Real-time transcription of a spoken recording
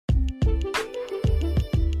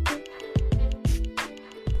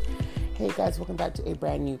Hey guys, welcome back to a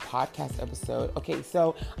brand new podcast episode. Okay,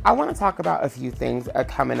 so I want to talk about a few things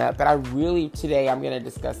coming up, but today I'm going to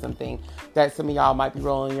discuss something that some of y'all might be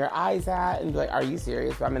rolling your eyes at and be like, are you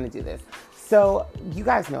serious? But I'm going to do this. So you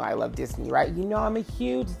guys know I love Disney, right? You know I'm a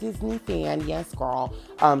huge Disney fan, yes girl,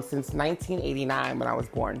 since 1989 when I was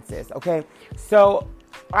born, sis, okay? So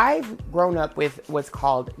I've grown up with what's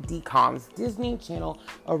called DCOMs, Disney Channel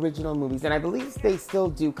Original Movies, and I believe they still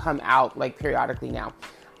do come out like periodically now.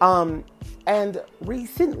 And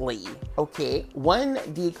recently, okay, one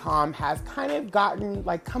DCOM has kind of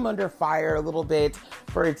come under fire a little bit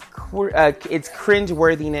for its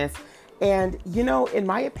cringe-worthiness. And, you know, in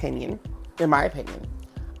my opinion,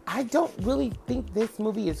 I don't really think this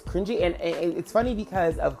movie is cringy. And it's funny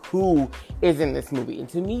because of who is in this movie. And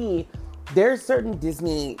to me, there's certain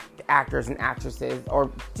Disney actors and actresses,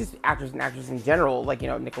 or just actors and actresses in general, like, you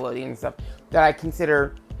know, Nickelodeon and stuff, that I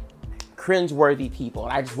consider cringe-worthy people,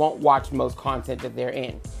 and I just won't watch most content that they're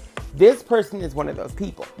in. This person is one of those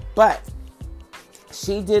people, but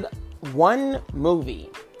she did one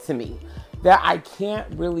movie to me that I can't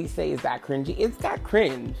really say is that cringy. It's got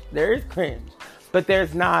cringe. There is cringe, but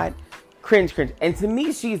there's not cringe. And to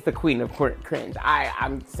me, she's the queen of cringe.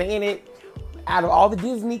 I'm saying it. Out of all the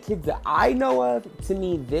Disney kids that I know of, to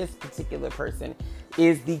me, this particular person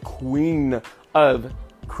is the queen of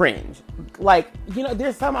cringe. Like, you know,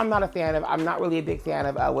 there's some I'm not a fan of. I'm not really a big fan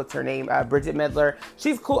of, what's her name? Bridget Midler.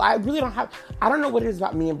 She's cool. I don't know what it is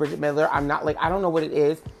about me and Bridget Midler. I don't know what it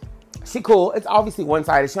is. She's cool. It's obviously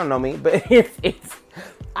one-sided. She don't know me, but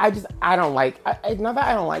I don't like, not that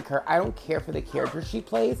I don't like her. I don't care for the character she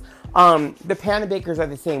plays. The Panabakers are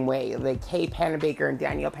the same way. Like Kay Panabaker and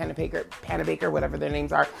Danielle Panabaker, whatever their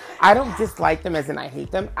names are. I don't dislike them as in I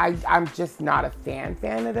hate them. I'm just not a fan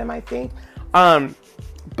of them, I think.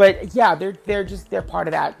 But yeah, they're part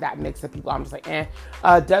of that mix of people. I'm just like, eh.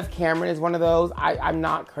 Dove Cameron is one of those. I'm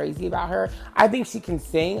not crazy about her. I think she can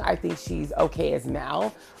sing. I think she's okay as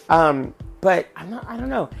Mel. But I don't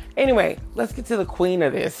know. Anyway, let's get to the queen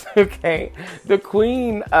of this, okay? The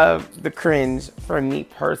queen of the cringe for me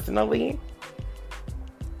personally,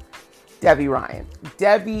 Debby Ryan.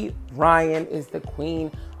 Debby Ryan is the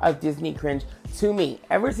queen of Disney cringe to me.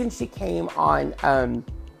 Ever since she came on,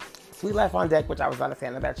 Sweet Life on Deck, which I was not a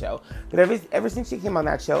fan of that show. But ever since she came on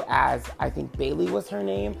that show as, I think Bailey was her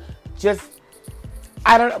name,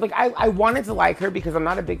 I don't know, like, I wanted to like her because I'm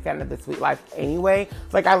not a big fan of the Sweet Life anyway.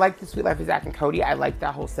 Like, I like the Sweet Life of Zack and Cody. I like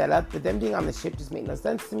that whole setup. But them being on the ship just made no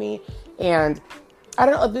sense to me. And I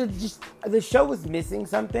don't know, the show was missing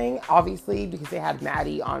something, obviously, because they had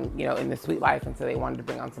Maddie on, you know, in the Sweet Life, and so they wanted to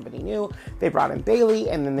bring on somebody new. They brought in Bailey,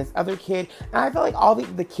 and then this other kid, and I felt like all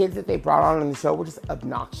the kids that they brought on in the show were just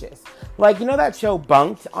obnoxious. Like, you know that show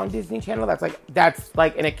Bunked on Disney Channel? That's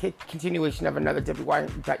like in a continuation of another Debby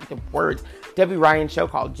Ryan show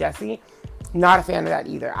called Jessie. Not a fan of that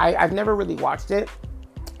either. I've never really watched it,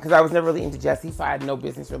 because I was never really into Jessie, so I had no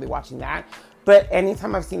business really watching that. But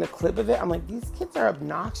anytime I've seen a clip of it, I'm like, these kids are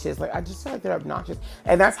obnoxious. Like, I just feel like they're obnoxious.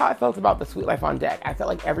 And that's how I felt about the Sweet Life on Deck. I felt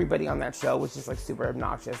like everybody on that show was just, like, super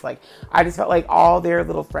obnoxious. Like, I just felt like all their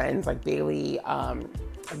little friends, like Bailey,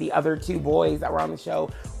 the other two boys that were on the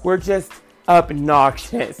show, were just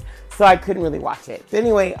obnoxious. So I couldn't really watch it. But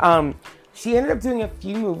anyway, she ended up doing a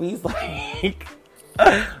few movies, like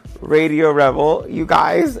Radio Rebel. You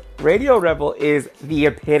guys, Radio Rebel is the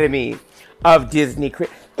epitome of Disney.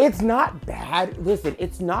 It's not bad. Listen,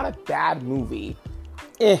 it's not a bad movie.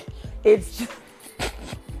 It's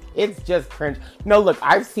just cringe. No, look,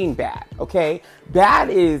 I've seen Bad, okay? Bad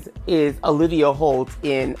is Olivia Holt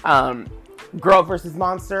in Girl vs.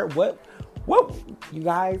 Monster. What, you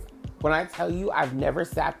guys, when I tell you I've never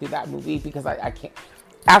sat through that movie because I can't.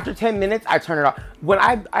 After 10 minutes, I turn it off. When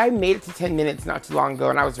I made it to 10 minutes not too long ago,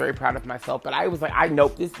 and I was very proud of myself, but I was like,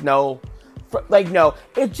 no. No,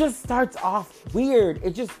 it just starts off weird. It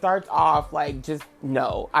just starts off like, just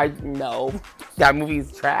no. That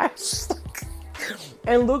movie's trash.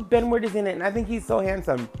 And Luke Benward is in it, and I think he's so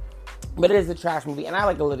handsome. But it is a trash movie, and I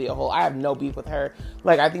like Olivia Holt. I have no beef with her.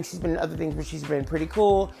 Like, I think she's been in other things where she's been pretty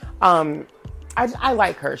cool. I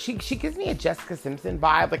like her. She gives me a Jessica Simpson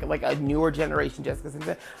vibe, like a newer generation Jessica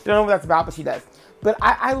Simpson. Don't know what that's about, but she does. But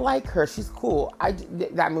I like her. She's cool.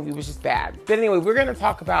 That movie was just bad. But anyway, we're going to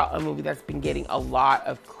talk about a movie that's been getting a lot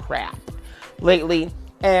of crap lately.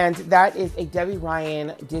 And that is a Debby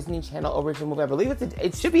Ryan Disney Channel original movie. I believe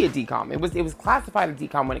it should be a DCOM. It was classified a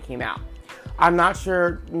DCOM when it came out. I'm not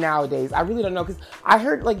sure nowadays. I really don't know, because I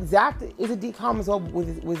heard, like, Zach is a DCOM as well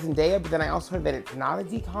with Zendaya, but then I also heard that it's not a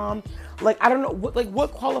DCOM. Like, I don't know,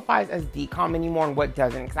 what qualifies as DCOM anymore and what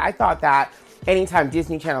doesn't, because I thought that anytime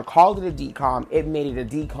Disney Channel called it a DCOM, it made it a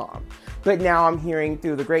DCOM. But now I'm hearing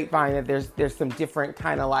through the grapevine that there's some different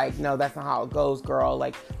kind of like, no, that's not how it goes, girl.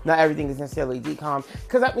 Like, not everything is necessarily DCOM.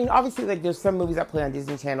 Because, I mean, obviously, like, there's some movies that play on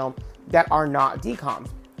Disney Channel that are not DCOMs.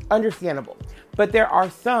 Understandable. But there are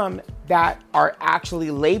some that are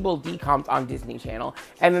actually labeled DCOMs on Disney Channel,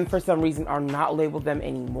 and then for some reason are not labeled them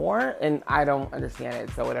anymore, and I don't understand it,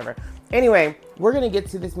 so whatever. Anyway, we're going to get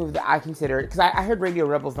to this movie that I consider, because I heard Radio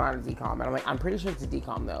Rebel's not a DCOM, and I'm like, I'm pretty sure it's a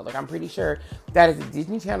DCOM, though. Like, I'm pretty sure that is a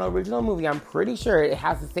Disney Channel original movie. I'm pretty sure it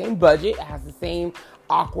has the same budget, it has the same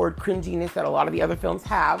awkward cringiness that a lot of the other films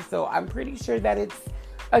have, so I'm pretty sure that it's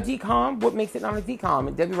a DCOM. What makes it not a DCOM?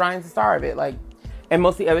 And Debbie Ryan's the star of it, like, and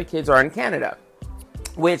most of the other kids are in Canada,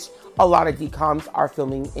 which a lot of DCOMs are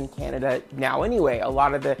filming in Canada now anyway. A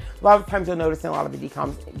lot of times you'll notice in a lot of the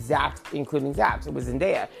DCOMs, Zaps, including Zaps, it was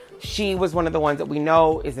Zendaya. She was one of the ones that we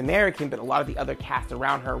know is American, but a lot of the other cast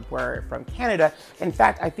around her were from Canada. In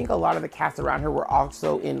fact, I think a lot of the cast around her were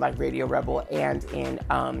also in like Radio Rebel and in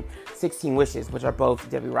 16 Wishes, which are both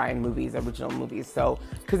Debbie Ryan movies, original movies. So,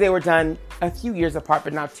 because they were done a few years apart,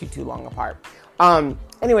 but not too long apart.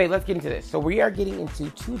 Anyway, let's get into this. So we are getting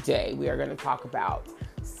into today, we are going to talk about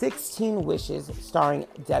 16 Wishes starring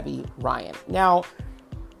Debbie Ryan. Now,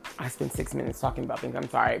 I spent 6 minutes talking about things, I'm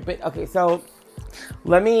sorry. But okay, so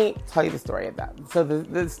let me tell you the story of that. So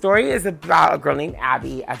the story is about a girl named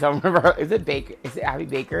Abby. I don't remember. Is it Baker? Is it Abby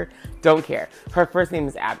Baker? Don't care. Her first name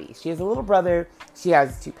is Abby. She has a little brother. She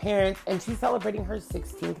has 2 parents, and she's celebrating her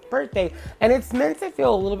 16th birthday. And it's meant to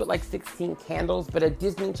feel a little bit like 16 Candles, but a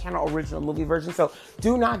Disney Channel original movie version. So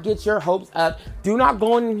do not get your hopes up. Do not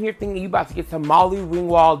go in here thinking you're about to get some Molly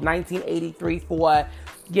Ringwald 1983 for,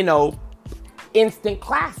 instant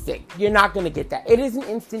classic. You're not going to get that. It is an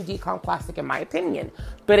instant DCOM classic in my opinion,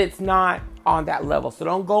 but it's not on that level. So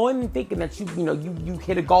don't go in thinking that you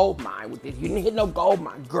hit a gold mine with this. You didn't hit no gold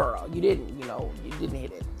mine, girl. You didn't, you didn't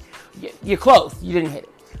hit it. You're close. You didn't hit it.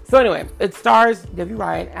 So anyway, it stars Debbie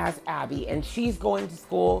Ryan as Abby, and she's going to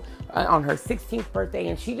school on her 16th birthday,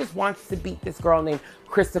 and she just wants to beat this girl named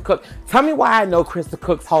Krista Cook. Tell me why I know Krista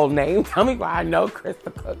Cook's whole name. Tell me why I know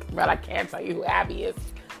Krista Cook, but I can't tell you who Abby is.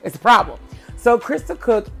 It's a problem. So Krista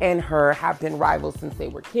Cook and her have been rivals since they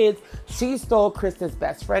were kids. She stole Krista's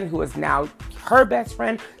best friend, who is now her best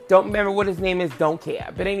friend. Don't remember what his name is, don't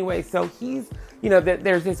care. But anyway, so he's,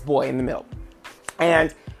 there's this boy in the middle.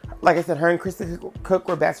 And like I said, her and Krista Cook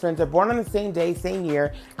were best friends. They're born on the same day, same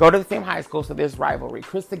year, go to the same high school, so there's rivalry.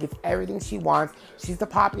 Krista gets everything she wants. She's the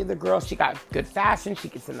popular girl. She got good fashion. She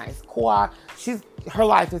gets a nice car. Her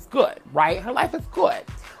life is good, right? Her life is good.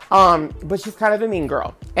 But she's kind of a mean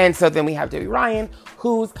girl. And so then we have Debbie Ryan,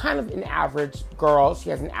 who's kind of an average girl. She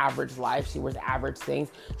has an average life. She wears average things.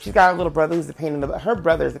 She's got a little brother who's a pain in the butt. Her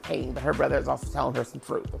brother is a pain, but her brother is also telling her some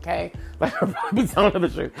truth, okay? Like, her brother be telling her the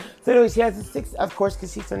truth. So anyway, she has of course,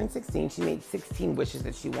 because she's turning 16, she made 16 wishes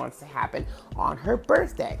that she wants to happen on her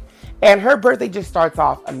birthday. And her birthday just starts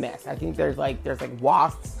off a mess. I think there's like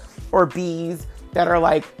wasps or bees that are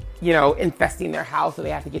like, infesting their house, so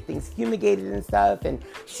they have to get things fumigated and stuff. And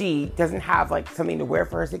she doesn't have like something to wear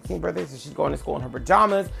for her 16th birthday, so she's going to school in her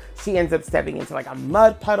pajamas. She ends up stepping into like a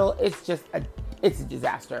mud puddle. It's a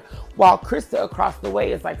disaster. While Krista across the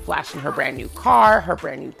way is like flashing her brand new car, her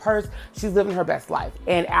brand new purse. She's living her best life.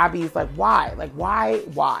 And Abby's like, why? Like, why?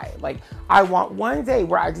 Like, I want one day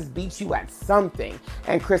where I just beat you at something.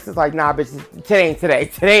 And Krista's like, nah, bitch, today ain't today.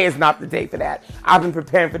 Today is not the day for that. I've been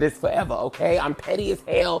preparing for this forever, okay? I'm petty as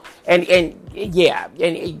hell. And yeah,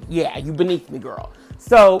 you beneath me, girl.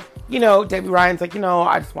 So, Debbie Ryan's like,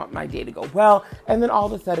 I just want my day to go well. And then all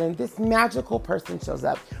of a sudden, this magical person shows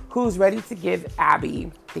up who's ready to give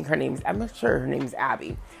Abby, I'm not sure her name is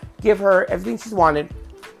Abby, give her everything she's wanted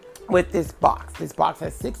with this box. This box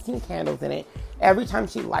has 16 candles in it. Every time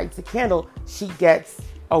she lights a candle, she gets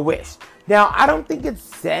a wish. Now, I don't think it's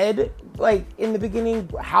said, like, in the beginning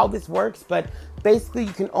how this works, but basically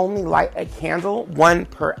you can only light a candle 1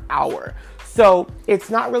 per hour. So it's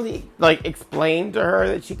not really like explained to her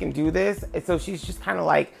that she can do this. And so she's just kind of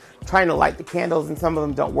like trying to light the candles, and some of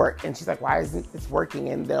them don't work. And she's like, why isn't this working?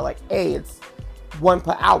 And they're like, hey, it's 1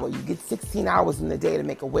 per hour. You get 16 hours in the day to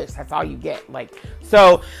make a wish. That's all you get.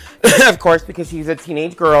 So of course, because she's a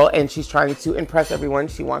teenage girl and she's trying to impress everyone,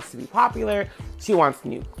 she wants to be popular. She wants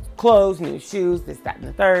new clothes, new shoes, this, that, and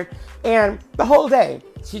the third. And the whole day,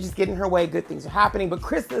 she's just getting her way. Good things are happening, but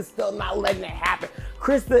Krista is still not letting it happen.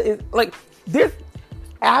 Krista is like,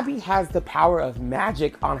 Abby has the power of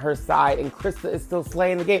magic on her side, and Krista is still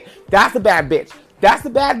slaying the game. That's a bad bitch. That's a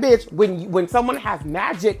bad bitch when someone has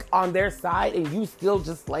magic on their side and you still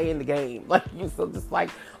just slaying the game. Like, you still just like,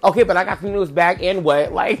 okay, but I got the newest bag and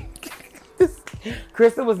what? Like,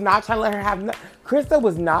 Krista was not trying to let her have. Krista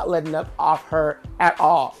was not letting up off her at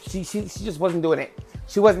all. She just wasn't doing it.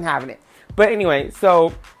 She wasn't having it. But anyway,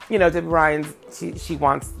 so Debbie Ryan's she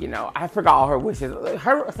wants I forgot all her wishes.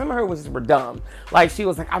 Some of her wishes were dumb. Like she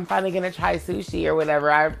was like, I'm finally gonna try sushi or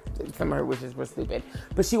whatever. Some of her wishes were stupid.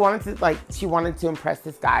 But she wanted to impress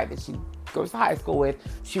this guy that she goes to high school with.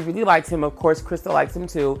 She really likes him. Of course, Krista likes him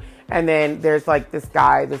too. And then there's like this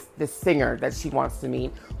guy, this singer that she wants to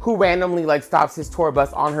meet, who randomly like stops his tour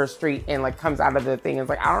bus on her street and like comes out of the thing and is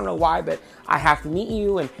like, I don't know why, but I have to meet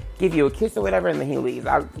you and give you a kiss or whatever. And then he leaves.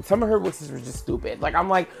 Some of her wishes were just stupid. Like I'm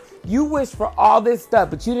like, you wished for all this stuff,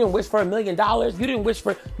 but you didn't wish for $1 million. You didn't wish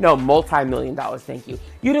for multi-million dollars. Thank you.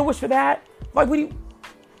 You didn't wish for that. Like, what do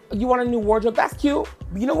you want a new wardrobe? That's cute.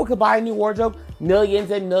 You know what could buy a new wardrobe?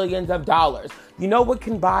 Millions and millions of dollars. You know what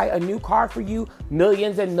can buy a new car for you?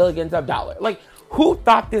 Millions and millions of dollars. Like, who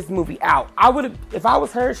thought this movie out? I would have, if I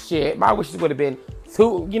was her, shit, my wishes would have been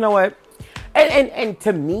to, you know what? And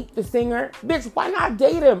to meet the singer, bitch, why not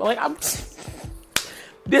date him? Like,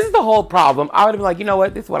 this is the whole problem. I would have been like, you know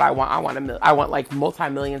what? This is what I want. I want like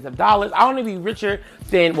multi-millions of dollars. I want to be richer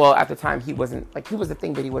than, well, at the time he was a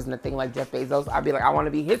thing, but he wasn't a thing like Jeff Bezos. I'd be like, I want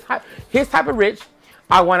to be his type of rich.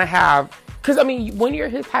 I want to have, because I mean, when you're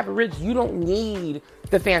his type of rich, you don't need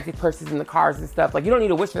the fancy purses and the cars and stuff. Like, you don't need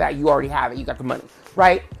to wish for that. You already have it. You got the money,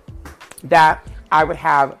 right? That I would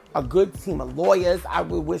have a good team of lawyers. I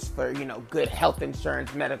would wish for, good health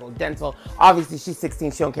insurance, medical, dental. Obviously, she's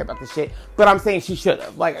 16. She don't care about the shit. But I'm saying she should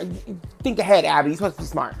have. Like, think ahead, Abby. You're supposed to be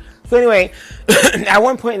smart. So anyway, at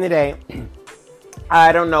one point in the day,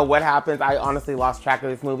 I don't know what happens. I honestly lost track of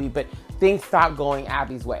this movie. But things stopped going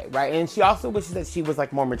Abby's way, right? And she also wishes that she was,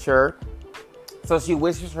 like, more mature. So she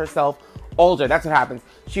wishes herself older. That's what happens.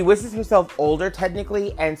 She wishes herself older,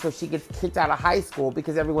 technically. And so she gets kicked out of high school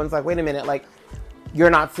because everyone's like, wait a minute, like, you're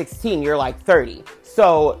not 16, you're like 30.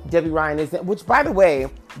 So Debbie Ryan isn't, which by the way,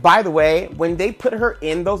 when they put her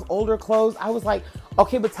in those older clothes, I was like,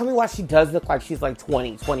 okay, but tell me why she does look like she's like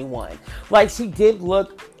 20, 21. Like, she did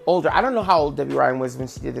look older. I don't know how old Debbie Ryan was when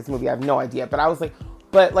she did this movie. I have no idea. But I was like,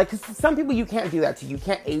 cause some people you can't do that to. You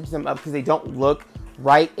can't age them up because they don't look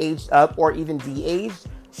right aged up or even de-aged.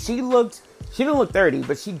 She didn't look 30,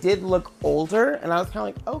 but she did look older. And I was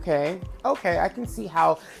kind of like, okay, I can see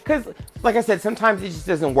how, because like I said, sometimes it just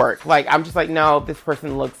doesn't work. Like, I'm just like, no, this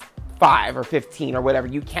person looks 5 or 15 or whatever.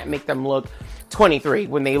 You can't make them look 23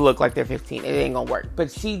 when they look like they're 15. It ain't gonna work. But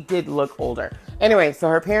she did look older. Anyway, so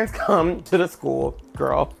her parents come to the school,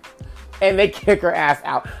 girl, and they kick her ass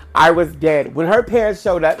out. I was dead. When her parents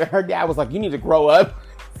showed up and her dad was like, you need to grow up.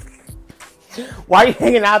 Why are you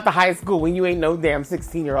hanging out at the high school when you ain't no damn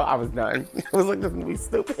 16-year-old? I was done. I was like, this movie's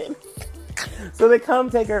stupid. So they come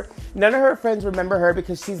take her. None of her friends remember her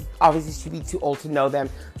because she'd be too old to know them.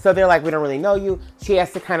 So they're like, we don't really know you. She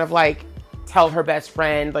has to kind of like tell her best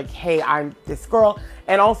friend, like, hey, I'm this girl.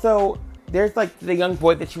 And also, there's like the young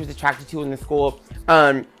boy that she was attracted to in the school.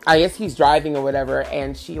 I guess he's driving or whatever.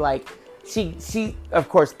 And she of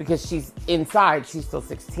course, because she's inside, she's still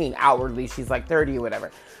 16. Outwardly, she's like 30 or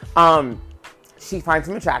whatever. She finds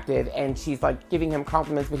him attractive and she's like giving him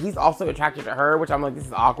compliments, but he's also attracted to her, which I'm like, this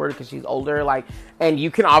is awkward because she's older. Like, and you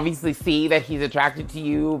can obviously see that he's attracted to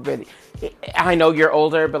you, but I know you're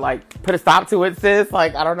older, but like, put a stop to it, sis.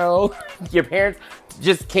 Like, I don't know. Your parents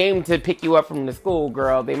just came to pick you up from the school,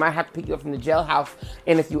 girl. They might have to pick you up from the jailhouse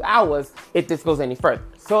in a few hours if this goes any further.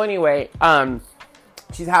 So anyway,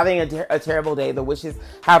 she's having a terrible day. The wishes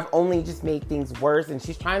have only just made things worse. And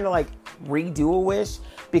she's trying to like redo a wish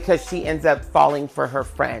because she ends up falling for her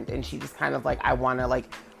friend. And she just kind of like, I want to like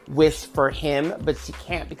wish for him, but she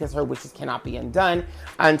can't because her wishes cannot be undone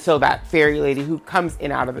until that fairy lady who comes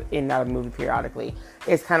in and out of the movie periodically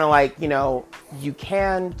is kind of like, you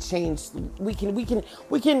can change. We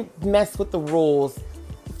can mess with the rules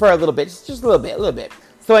for a little bit, just a little bit.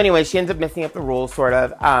 So anyway, she ends up messing up the rules, sort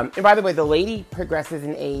of. And by the way, the lady progresses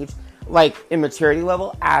in age, like in maturity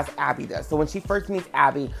level, as Abby does. So when she first meets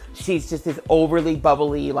Abby, she's just this overly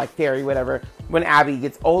bubbly, like fairy, whatever. When Abby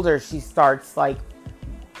gets older, she starts like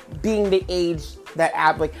being the age that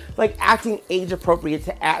Abby, like acting age appropriate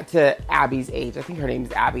to Abby's age. I think her name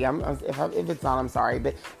is Abby. If it's not, I'm sorry.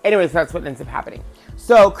 But anyways, that's what ends up happening.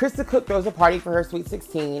 So Krista Cook throws a party for her sweet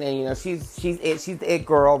 16, and she's the it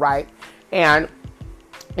girl, right? And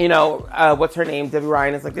what's her name? Debbie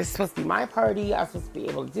Ryan is like, this is supposed to be my party. I'm supposed to be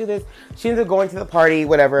able to do this. She ends up going to the party,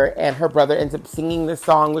 whatever, and her brother ends up singing this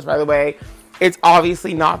song, which, by the way, it's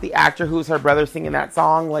obviously not the actor who's her brother singing that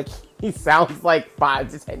song. Like, he sounds like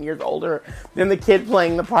 5 to 10 years older than the kid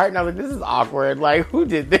playing the part. And I was like, this is awkward. Like, who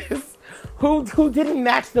did this? who didn't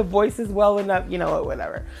match the voices well enough, you know,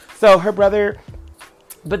 whatever. So her brother,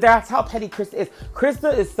 but that's how petty Krista is.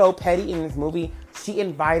 Krista is so petty in this movie. She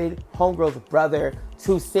invited homegirl's brother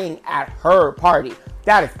to sing at her party.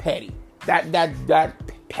 That is petty. That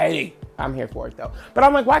petty. I'm here for it though. But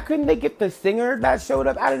I'm like, why couldn't they get the singer that showed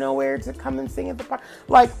up out of nowhere to come and sing at the party?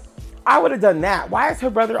 Like, I would have done that. Why is her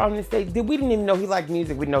brother on the stage? We didn't even know he liked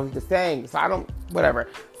music. We didn't know he could sing. So I don't, whatever.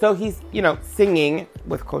 So he's, you know, singing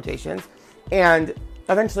with quotations. And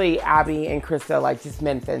eventually Abby and Krista like just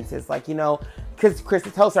mend fences. Like, you know, because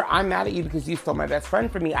Krista tells her, I'm mad at you because you stole my best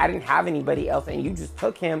friend from me. I didn't have anybody else and you just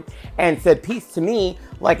took him and said peace to me.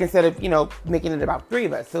 Like, instead of, you know, making it about three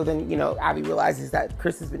of us. So then, you know, Abby realizes that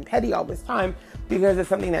Krista's been petty all this time because of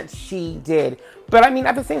something that she did. But I mean,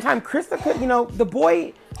 at the same time, Krista could, you know, the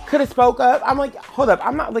boy could have spoke up. I'm like, hold up.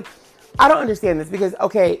 I'm not like, I don't understand this because,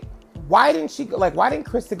 okay, why didn't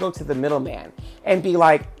Krista go to the middleman and be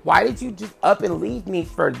like, why did you just up and leave me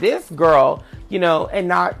for this girl, you know, and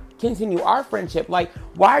not continue our friendship? Like,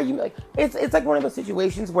 why are you like, it's like one of those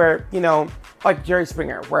situations where, you know, like Jerry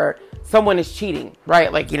Springer, where someone is cheating,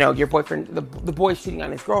 right? Like, you know, your boyfriend, the boy's cheating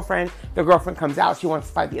on his girlfriend. The girlfriend comes out. She wants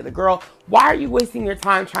to fight the other girl. Why are you wasting your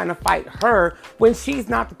time trying to fight her when she's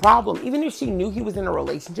not the problem? Even if she knew he was in a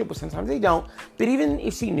relationship, which sometimes they don't, but even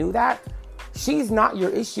if she knew that, she's not your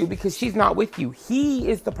issue because she's not with you. He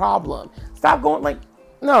is the problem. Stop going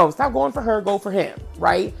stop going for her, go for him,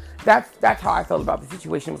 right? That's how I felt about the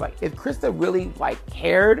situation. It was like, if Krista really like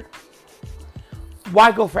cared,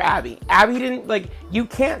 why go for Abby? Abby didn't, like, you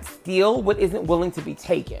can't steal what isn't willing to be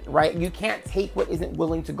taken, right? You can't take what isn't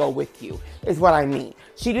willing to go with you, is what I mean.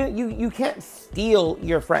 You can't steal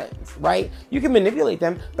your friends, right? You can manipulate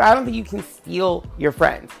them, but I don't think you can steal your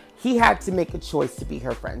friends. He had to make a choice to be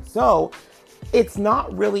her friend. So it's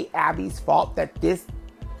not really Abby's fault that this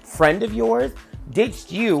friend of yours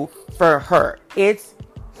ditched you for her. It's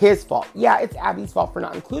his fault. Yeah, it's Abby's fault for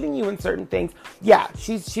not including you in certain things. Yeah,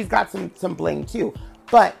 she's got some blame too.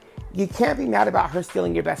 But you can't be mad about her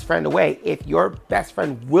stealing your best friend away if your best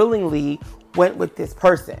friend willingly went with this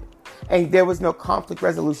person and there was no conflict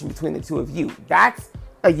resolution between the two of you. That's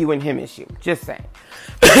a you and him issue. Just saying.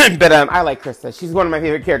 But I like Krista. She's one of my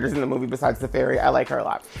favorite characters in the movie besides the fairy. I like her a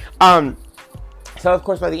lot. So, of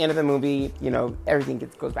course, by the end of the movie, you know, everything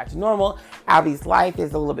goes back to normal. Abby's life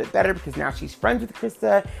is a little bit better because now she's friends with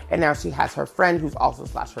Krista, and now she has her friend who's also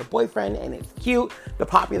 / her boyfriend, and it's cute. The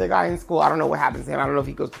popular guy in school, I don't know what happens to him. I don't know if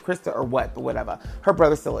he goes to Krista or what, but whatever. Her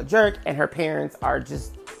brother's still a jerk, and her parents are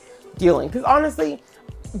just dealing. Because honestly,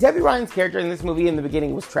 Debbie Ryan's character in this movie in the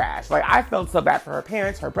beginning was trash. Like, I felt so bad for her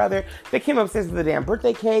parents, her brother. They came upstairs with the damn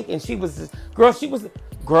birthday cake, and she was just, she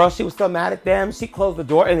was so mad at them. She closed the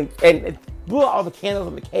door and blew out all the candles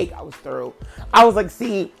on the cake. I was through. I was like,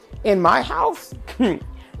 see, in my house,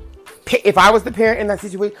 if I was the parent in that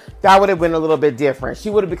situation, that would have been a little bit different. She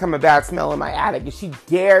would have become a bad smell in my attic if she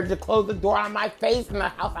dared to close the door on my face in the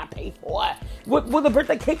house I paid for. With a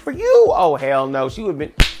birthday cake for you? Oh, hell no. She would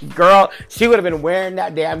have been wearing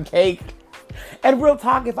that damn cake. And real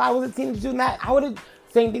talk, if I was a teenager doing that,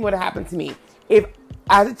 same thing would have happened to me.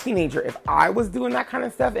 As a teenager, if I was doing that kind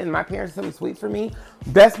of stuff and my parents did something sweet for me,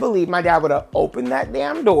 best believe my dad would have opened that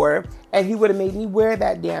damn door and he would have made me wear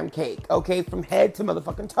that damn cake, okay, from head to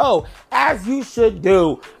motherfucking toe, as you should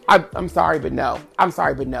do. I'm sorry, but no. I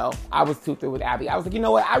was too through with Abby. I was like, you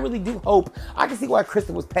know what? I really do hope. I can see why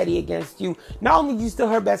Krista was petty against you. Not only are you still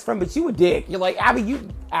her best friend, but you a dick. You're like,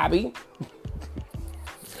 Abby.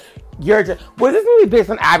 Was this movie based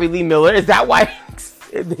on Abby Lee Miller? Is that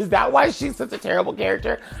why she's such a terrible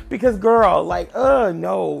character? Because girl, like,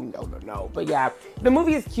 no. But yeah, the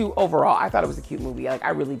movie is cute overall. I thought it was a cute movie. Like, I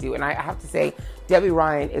really do. And I have to say, Debbie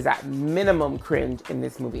Ryan is at minimum cringe in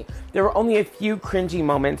this movie. There were only a few cringy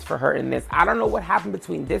moments for her in this. I don't know what happened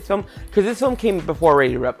between this film, because this film came before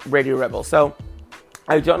Radio Rebel. So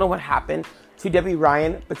I don't know what happened to Debbie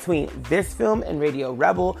Ryan between this film and Radio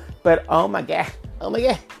Rebel. But oh my god.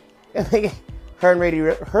 Her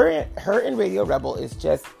in Radio Rebel is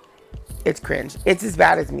just, it's cringe. It's as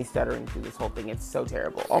bad as me stuttering through this whole thing. It's so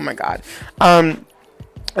terrible. Oh my god. And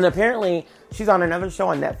apparently she's on another show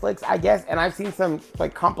on Netflix, I guess, and I've seen some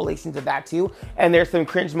like compilations of that too, and there's some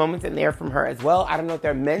cringe moments in there from her as well. I don't know if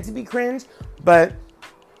they're meant to be cringe, but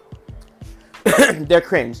they're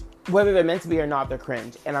cringe. Whether they're meant to be or not, they're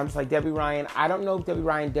cringe. And I'm just like, Debbie Ryan, I don't know if Debbie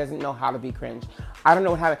Ryan doesn't know how to be cringe. I don't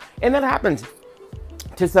know what happened. And that happens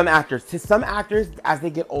to some actors. To some actors, as they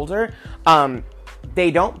get older,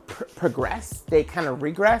 they don't progress. They kind of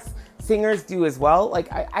regress. Singers do as well.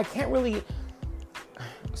 Like, I can't really...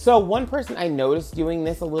 So one person I noticed doing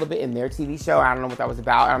this a little bit in their TV show, I don't know what that was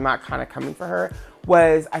about, I'm not kind of coming for her,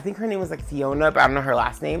 was, I think her name was like Fiona, but I don't know her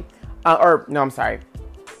last name. I'm sorry.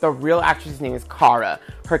 The real actress's name is Cara.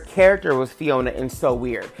 Her character was Fiona in So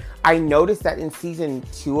Weird. I noticed that in season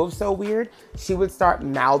 2 of So Weird, she would start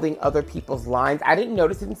mouthing other people's lines. I didn't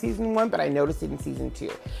notice it in season 1, but I noticed it in season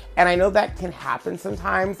 2. And I know that can happen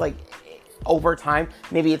sometimes, like over time.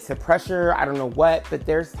 Maybe it's the pressure, I don't know what, but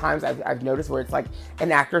there's times I've noticed where it's like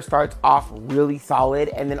an actor starts off really solid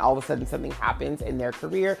and then all of a sudden something happens in their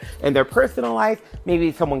career, in their personal life.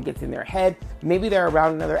 Maybe someone gets in their head. Maybe they're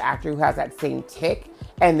around another actor who has that same tick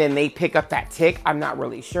and then they pick up that tick. I'm not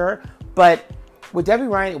really sure. But with Debby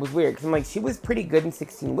Ryan, it was weird because I'm like, she was pretty good in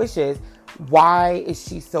 16 Wishes. Why is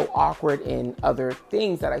she so awkward in other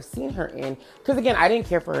things that I've seen her in? Because again, I didn't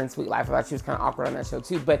care for her in Sweet Life. I thought she was kind of awkward on that show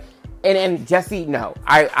too. But and Jessie, no.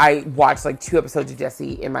 I watched like 2 episodes of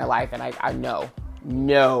Jessie in my life and I know.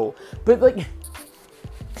 No. But like,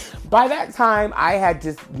 by that time, I had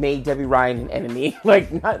just made Debby Ryan an enemy.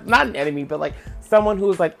 Like, not an enemy, but like someone who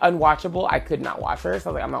was like unwatchable. I could not watch her. So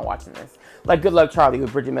I was like, I'm not watching this. Like Good Luck Charlie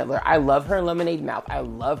with Bridget Mendler. I love her in Lemonade Mouth.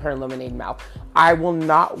 I will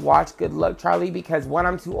not watch Good Luck Charlie because one,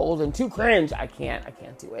 I'm too old and too cringe. I can't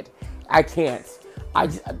do it. I can't.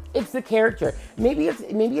 It's the character. Maybe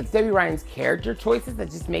it's Debby Ryan's character choices that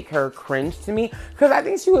just make her cringe to me. Because I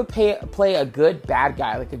think she would play a good bad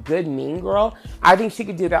guy, like a good mean girl. I think she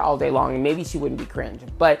could do that all day long, and maybe she wouldn't be cringe.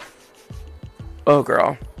 But oh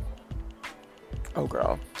girl.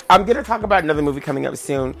 I'm gonna talk about another movie coming up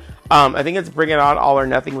soon. I think it's Bring It On, All or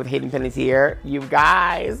Nothing with Hayden Panettiere. You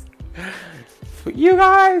guys,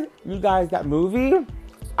 that movie.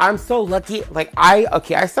 I'm so lucky. Like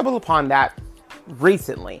I stumbled upon that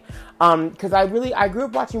recently. Because I grew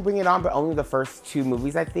up watching Bring It On, but only the first 2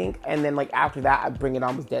 movies, I think. And then, like, after that, Bring It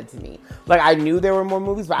On was dead to me. Like, I knew there were more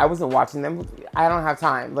movies, but I wasn't watching them. I don't have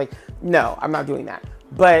time. Like, no, I'm not doing that.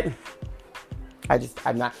 But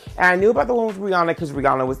I'm not. And I knew about the one with Rihanna because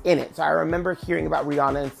Rihanna was in it. So I remember hearing about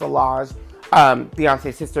Rihanna and Solange,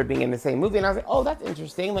 Beyonce's sister, being in the same movie. And I was like, oh, that's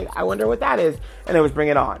interesting. Like, I wonder what that is. And it was Bring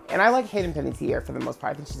It On. And I like Hayden Panettiere for the most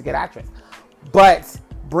part. I think she's a good actress. But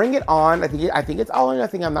Bring It On, I think it's All or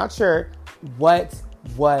Nothing. I'm not sure. What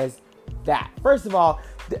was that? First of all,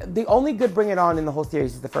 the only good Bring It On in the whole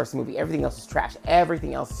series is the first movie. Everything else is trash.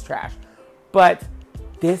 But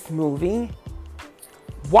this movie,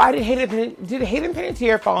 why did Hayden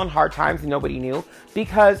Panettiere fall on hard times and nobody knew?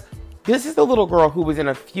 Because this is the little girl who was in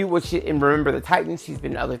a few, in Remember the Titans. She's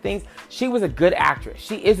been in other things. She was a good actress.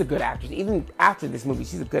 She is a good actress. Even after this movie,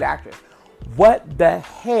 she's a good actress. What the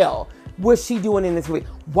hell was she doing in this movie?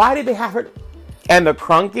 Why did they have her? And the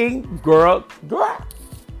crunking girl.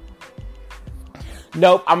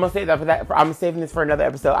 Nope, I'm gonna save that for that. I'm saving this for another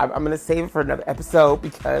episode. I'm gonna save it for another episode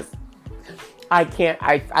because I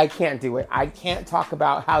can't do it. I can't talk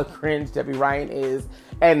about how cringe Debby Ryan is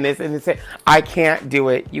and this. I can't do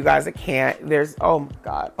it. You guys, I can't. Oh my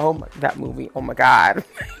God. That movie. Oh my God.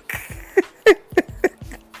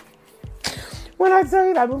 When I tell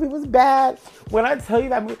you that movie was bad,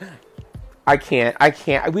 I can't.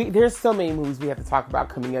 There's so many movies we have to talk about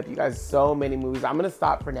coming up, you guys. So many movies. I'm going to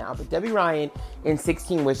stop for now. But Debby Ryan in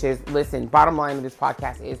 16 Wishes. Listen, bottom line of this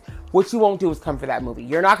podcast is what you won't do is come for that movie.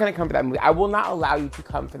 You're not going to come for that movie. I will not allow you to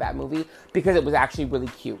come for that movie because it was actually really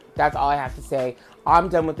cute. That's all I have to say. I'm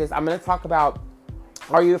done with this. I'm going to talk about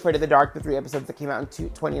Are You Afraid of the Dark? The 3 episodes that came out in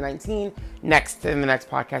 2019. In the next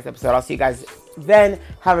podcast episode. I'll see you guys then.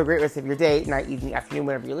 Have a great rest of your day, night, evening, afternoon,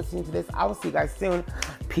 whenever you're listening to this. I will see you guys soon.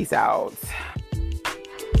 Peace out.